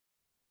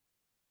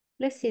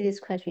let's see this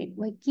question.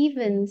 We're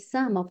given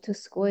sum of two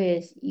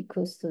squares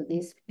equals to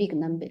this big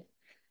number,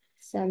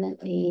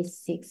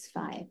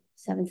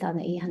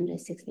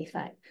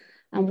 7,865.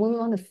 And we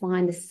want to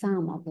find the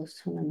sum of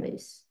those two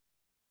numbers.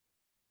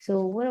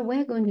 So what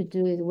we're going to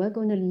do is we're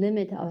going to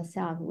limit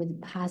ourselves with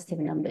positive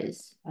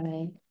numbers, all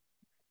right?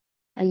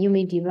 And you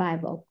may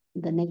derive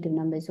the negative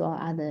numbers or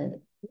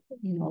other,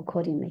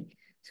 accordingly.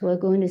 So we're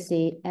going to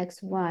say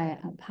x, y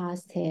are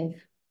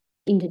positive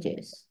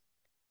integers,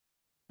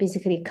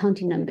 basically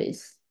counting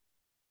numbers.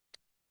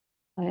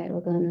 All right,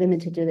 we're going to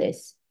limit to do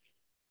this.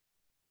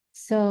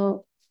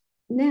 So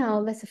now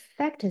let's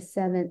factor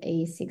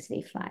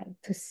 7,865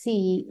 to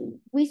see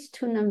which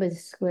two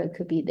numbers squared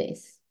could be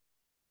this.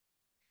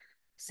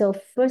 So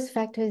first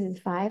factor is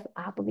 5,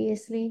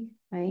 obviously,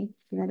 right?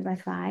 Divided by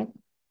 5.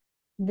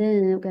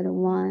 Then we've got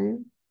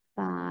 1,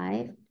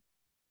 5,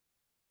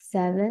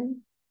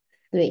 7,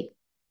 3,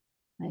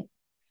 right?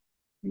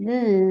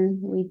 Then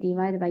we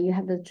divide by, you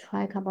have to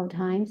try a couple of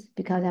times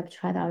because I've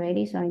tried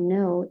already, so I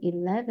know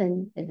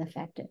 11 is a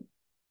factor.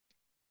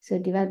 So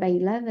divide by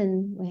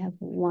 11, we have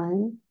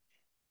 1,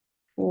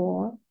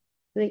 4,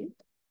 3.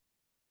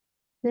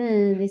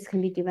 Then this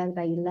can be divided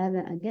by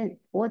 11 again,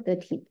 or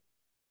 13.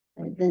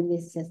 Then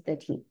this is just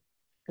 13,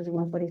 because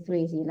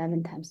 143 is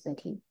 11 times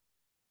 13.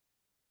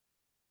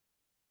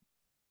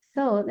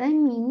 So that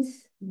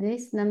means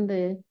this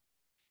number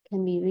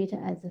can be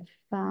written as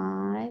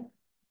 5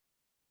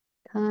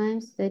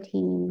 times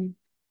 13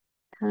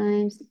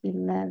 times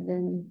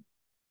 11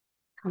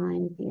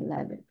 times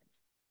 11,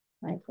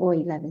 right? Or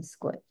 11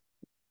 squared.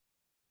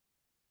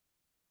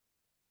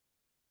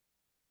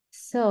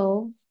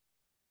 So,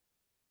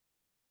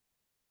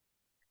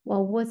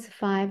 well, what's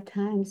 5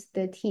 times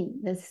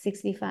 13? That's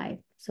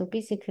 65. So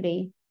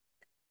basically,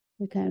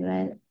 we can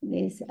write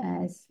this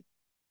as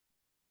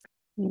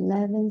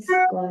 11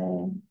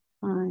 squared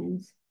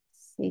times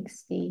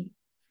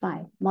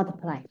 65.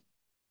 Multiply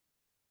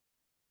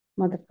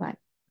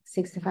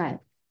 65.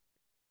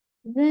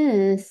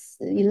 This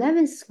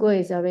 11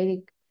 squared is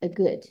already a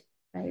good,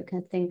 right? You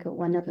can think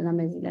one of the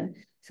numbers 11.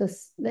 So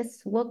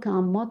let's work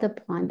on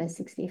multiplying by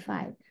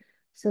 65.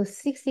 So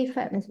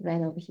 65, let's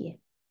write over here.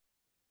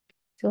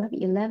 So we have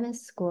 11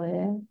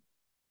 squared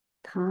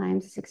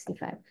times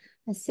 65.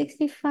 And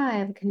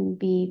 65 can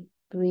be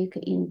break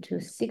into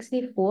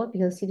 64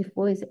 because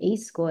 64 is 8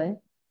 squared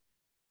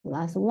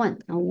plus 1,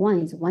 and 1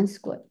 is 1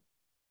 squared.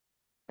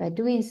 By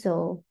doing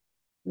so,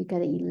 we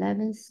get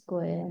 11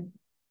 squared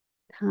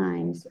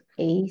times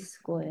 8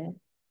 squared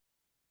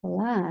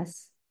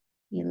plus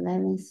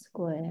 11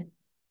 squared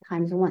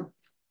times 1.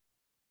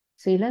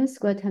 So 11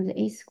 squared times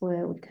 8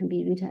 squared can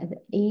be written as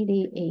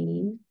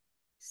 88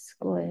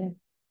 squared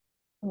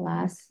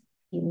plus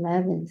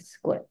 11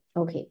 squared.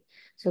 Okay,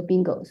 so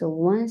bingo. So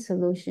one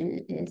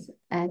solution is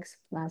x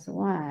plus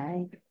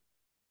y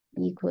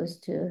equals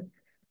to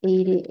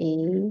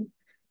 88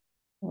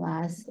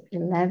 plus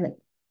 11,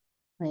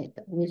 right,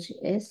 which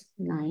is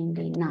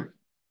 99.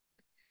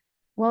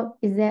 Well,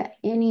 is there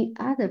any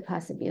other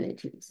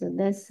possibility? So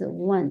that's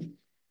one.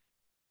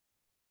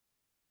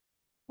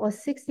 Well,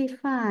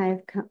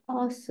 65 can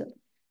also,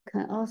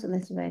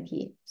 let's write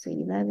here. So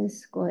 11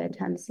 squared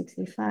times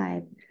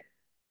 65.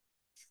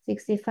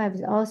 65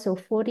 is also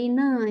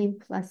 49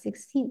 plus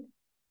 16.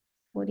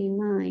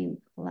 49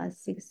 plus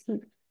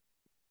 16.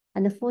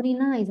 And the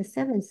 49 is a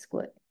 7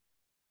 squared.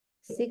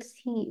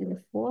 16 is a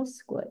 4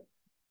 squared.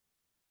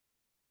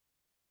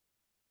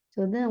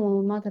 So then when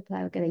we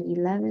multiply, we get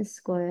 11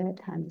 squared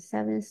times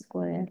 7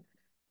 squared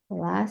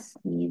plus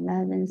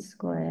 11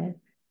 squared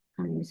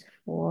times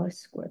 4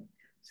 squared.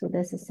 So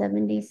that's a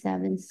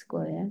 77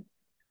 squared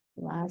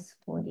plus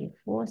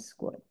 44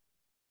 squared.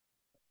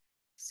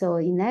 So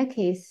in that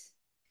case,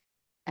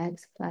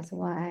 x plus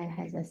y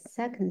has a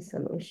second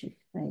solution,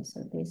 right?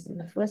 So this is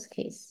the first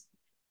case.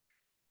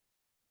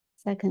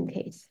 Second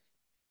case,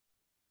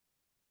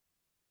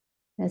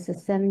 that's a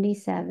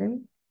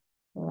 77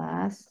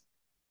 plus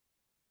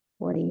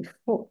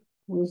 44,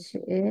 which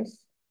is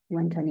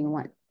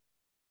 121.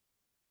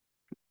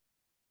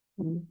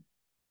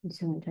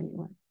 It's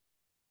 121.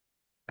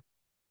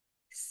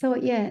 So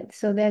yeah,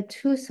 so there are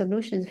two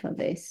solutions for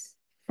this,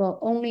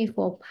 only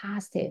for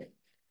positive,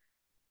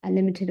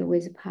 unlimited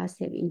with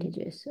positive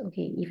integers.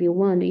 Okay, if you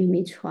want, you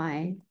may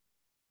try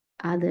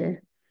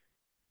other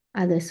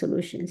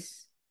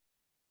solutions,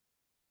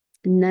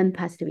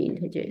 non-positive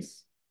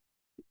integers.